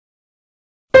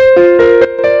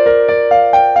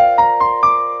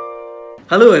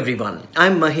Hello everyone,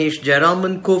 I'm Mahesh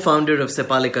Jayaraman, co-founder of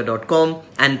Sepalika.com,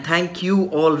 and thank you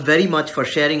all very much for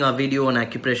sharing our video on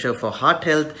acupressure for heart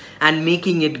health and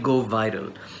making it go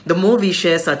viral. The more we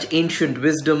share such ancient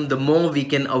wisdom, the more we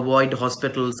can avoid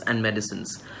hospitals and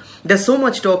medicines. There's so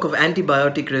much talk of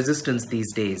antibiotic resistance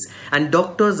these days, and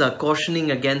doctors are cautioning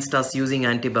against us using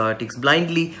antibiotics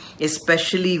blindly,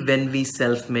 especially when we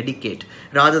self-medicate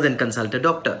rather than consult a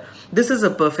doctor. This is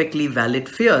a perfectly valid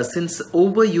fear since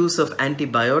overuse of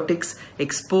antibiotics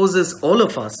exposes all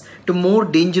of us to more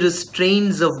dangerous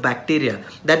strains of bacteria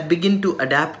that begin to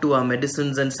adapt to our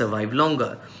medicines and survive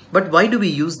longer. But why do we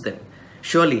use them?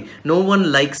 Surely, no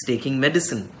one likes taking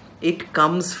medicine. It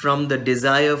comes from the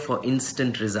desire for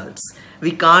instant results.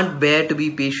 We can't bear to be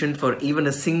patient for even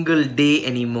a single day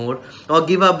anymore or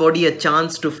give our body a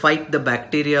chance to fight the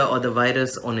bacteria or the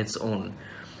virus on its own.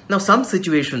 Now, some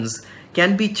situations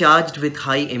can be charged with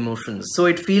high emotions, so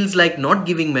it feels like not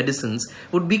giving medicines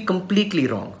would be completely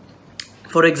wrong.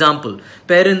 For example,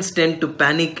 parents tend to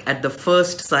panic at the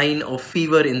first sign of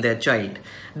fever in their child.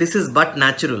 This is but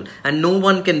natural, and no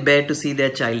one can bear to see their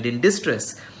child in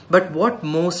distress. But what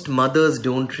most mothers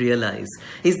don't realize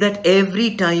is that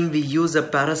every time we use a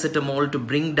paracetamol to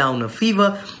bring down a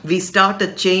fever, we start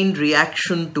a chain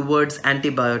reaction towards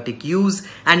antibiotic use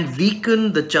and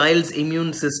weaken the child's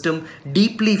immune system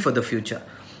deeply for the future.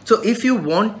 So if you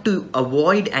want to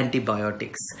avoid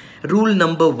antibiotics, rule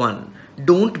number 1,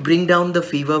 don't bring down the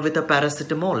fever with a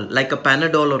paracetamol like a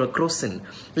Panadol or a Worsen.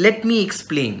 Let me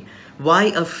explain why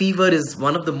a fever is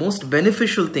one of the most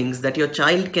beneficial things that your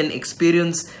child can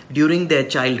experience during their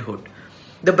childhood.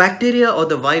 The bacteria or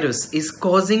the virus is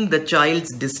causing the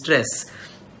child's distress,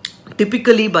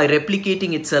 typically by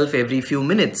replicating itself every few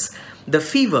minutes. The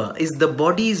fever is the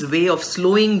body's way of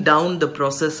slowing down the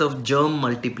process of germ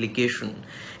multiplication.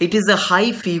 It is a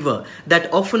high fever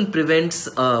that often prevents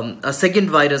a second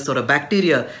virus or a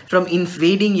bacteria from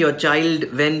invading your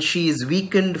child when she is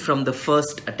weakened from the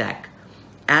first attack.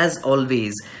 As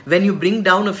always, when you bring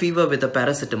down a fever with a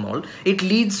paracetamol, it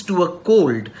leads to a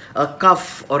cold, a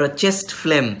cough or a chest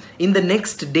phlegm in the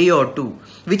next day or two,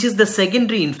 which is the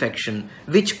secondary infection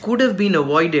which could have been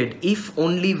avoided if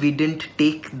only we didn't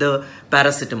take the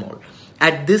paracetamol.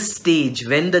 At this stage,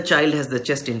 when the child has the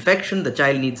chest infection, the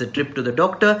child needs a trip to the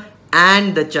doctor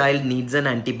and the child needs an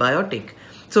antibiotic.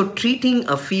 So treating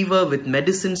a fever with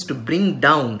medicines to bring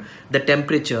down the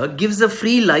temperature gives a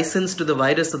free license to the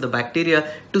virus or the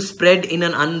bacteria to spread in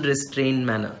an unrestrained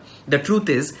manner. The truth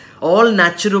is, all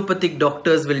naturopathic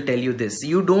doctors will tell you this.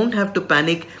 You don't have to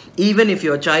panic even if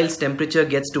your child's temperature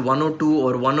gets to 102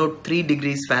 or 103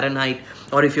 degrees Fahrenheit,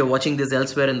 or if you're watching this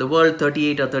elsewhere in the world,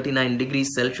 38 or 39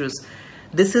 degrees Celsius.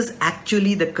 This is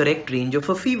actually the correct range of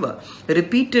a fever.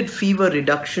 Repeated fever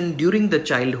reduction during the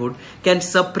childhood can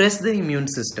suppress the immune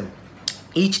system.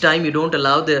 Each time you don't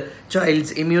allow the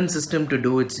child's immune system to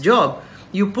do its job,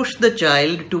 you push the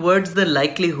child towards the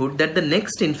likelihood that the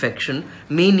next infection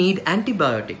may need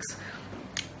antibiotics.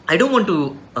 I don't want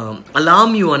to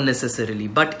alarm you unnecessarily,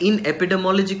 but in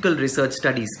epidemiological research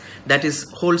studies, that is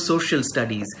whole social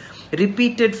studies,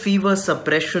 repeated fever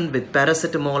suppression with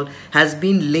paracetamol has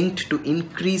been linked to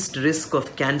increased risk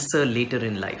of cancer later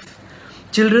in life.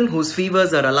 Children whose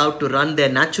fevers are allowed to run their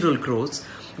natural course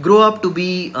grow up to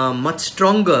be much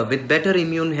stronger with better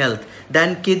immune health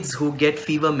than kids who get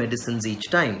fever medicines each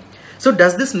time. So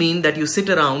does this mean that you sit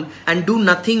around and do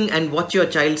nothing and watch your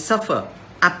child suffer?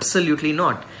 Absolutely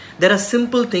not. There are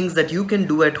simple things that you can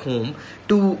do at home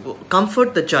to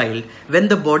comfort the child when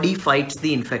the body fights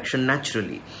the infection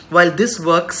naturally. While this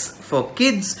works for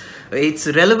kids, it's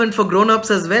relevant for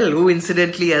grown-ups as well, who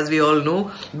incidentally, as we all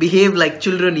know, behave like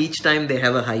children each time they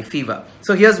have a high fever.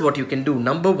 So here's what you can do.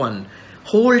 Number 1,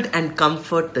 hold and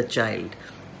comfort the child.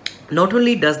 Not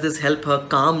only does this help her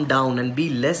calm down and be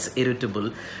less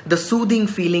irritable, the soothing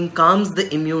feeling calms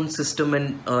the immune system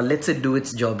and lets it do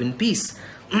its job in peace.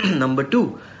 Number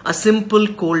 2, a simple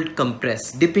cold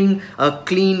compress. Dipping a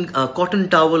clean cotton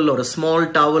towel or a small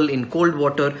towel in cold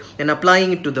water and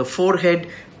applying it to the forehead,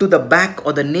 to the back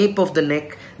or the nape of the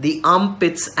neck, the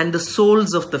armpits and the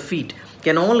soles of the feet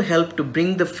can all help to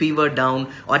bring the fever down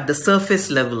at the surface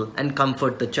level and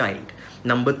comfort the child.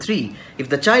 Number 3, if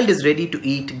the child is ready to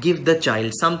eat, give the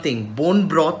child something. Bone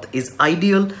broth is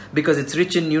ideal because it's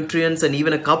rich in nutrients and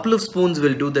even a couple of spoons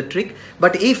will do the trick.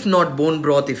 But if not bone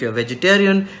broth, if you're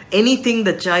vegetarian, anything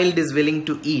the child is willing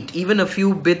to eat, even a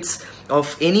few bits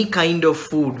of any kind of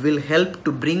food will help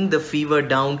to bring the fever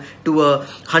down to a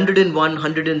 101,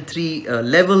 103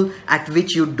 level at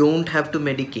which you don't have to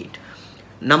medicate.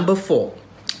 Number 4,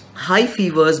 High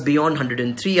fevers beyond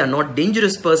 103 are not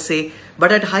dangerous per se,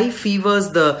 but at high fevers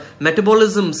the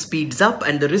metabolism speeds up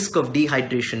and the risk of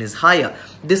dehydration is higher.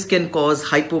 This can cause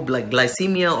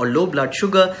hypoglycemia or low blood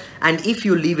sugar, and if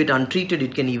you leave it untreated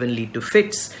it can even lead to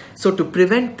fits. So to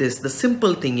prevent this, the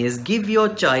simple thing is give your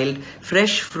child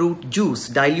fresh fruit juice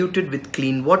diluted with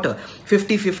clean water.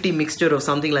 50-50 mixture of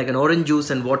something like an orange juice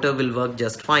and water will work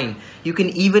just fine. You can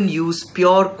even use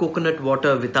pure coconut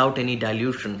water without any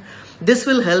dilution. This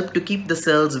will help to keep the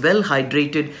cells well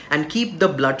hydrated and keep the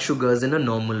blood sugars in a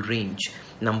normal range.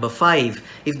 Number 5,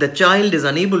 if the child is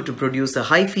unable to produce a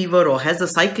high fever or has a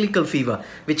cyclical fever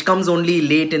which comes only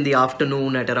late in the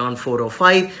afternoon at around 4 or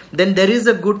 5, then there is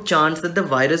a good chance that the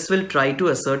virus will try to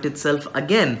assert itself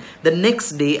again the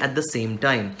next day at the same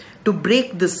time. To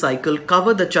break this cycle,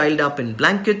 cover the child up in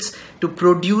blankets to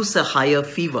produce a higher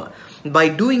fever. By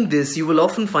doing this, you will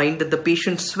often find that the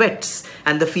patient sweats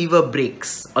and the fever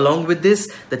breaks. Along with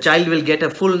this, the child will get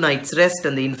a full night's rest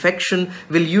and the infection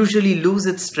will usually lose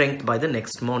its strength by the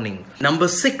next morning. Number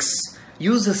 6.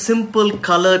 Use a simple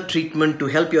color treatment to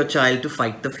help your child to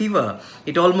fight the fever.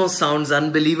 It almost sounds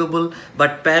unbelievable,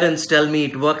 but parents tell me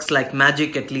it works like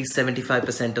magic at least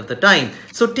 75% of the time.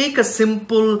 So take a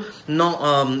simple,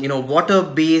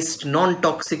 water-based,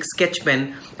 non-toxic sketch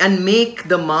pen and make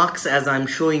the marks as I'm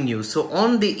showing you. So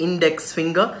on the index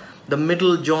finger, the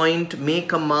middle joint,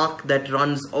 make a mark that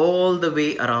runs all the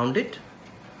way around it.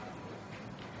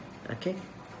 Okay.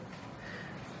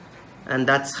 And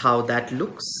that's how that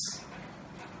looks.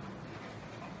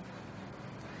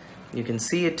 You can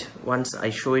see it once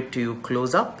I show it to you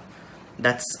close up.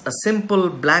 That's a simple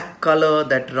black color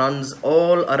that runs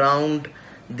all around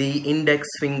the index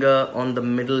finger on the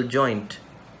middle joint.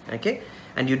 Okay,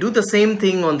 and you do the same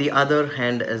thing on the other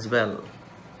hand as well.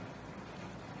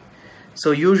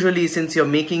 So usually, since you're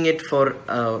making it for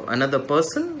another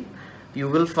person, you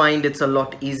will find it's a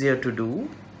lot easier to do.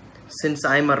 Since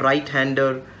I'm a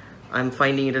right-hander, I'm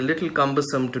finding it a little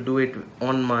cumbersome to do it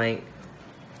on my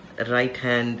right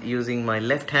hand using my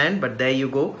left hand, but there you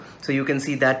go. So you can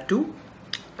see that too.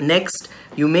 Next,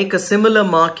 you make a similar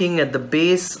marking at the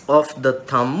base of the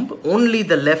thumb, only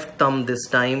the left thumb this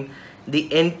time,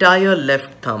 the entire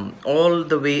left thumb, all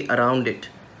the way around it.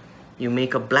 You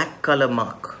make a black color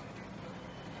mark.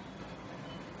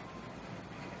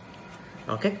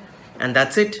 Okay, and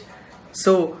that's it.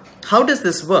 So how does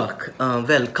this work?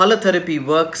 Well, color therapy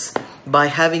works by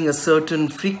having a certain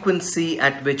frequency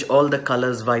at which all the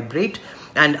colors vibrate,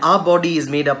 and our body is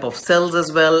made up of cells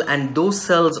as well, and those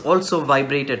cells also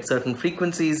vibrate at certain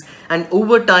frequencies, and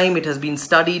over time it has been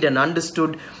studied and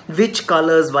understood which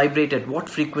colors vibrate at what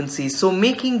frequencies. So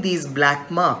making these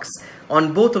black marks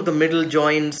on both of the middle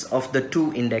joints of the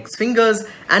two index fingers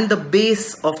and the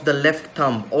base of the left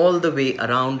thumb all the way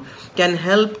around can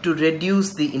help to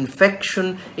reduce the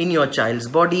infection in your child's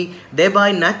body,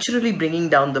 thereby naturally bringing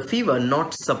down the fever,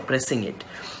 not suppressing it.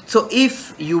 So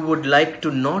if you would like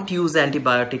to not use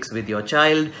antibiotics with your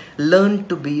child, learn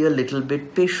to be a little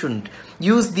bit patient.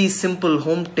 Use these simple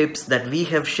home tips that we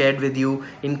have shared with you,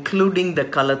 including the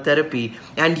color therapy,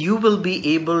 and you will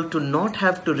be able to not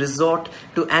have to resort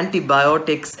to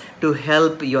antibiotics to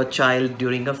help your child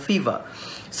during a fever.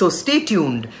 So stay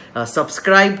tuned,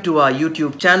 subscribe to our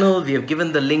YouTube channel. We have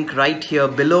given the link right here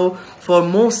below for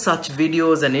more such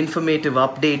videos and informative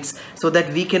updates so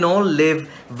that we can all live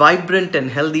vibrant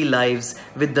and healthy lives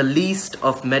with the least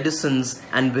of medicines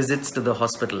and visits to the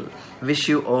hospital. Wish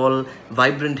you all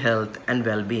vibrant health and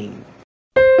well-being.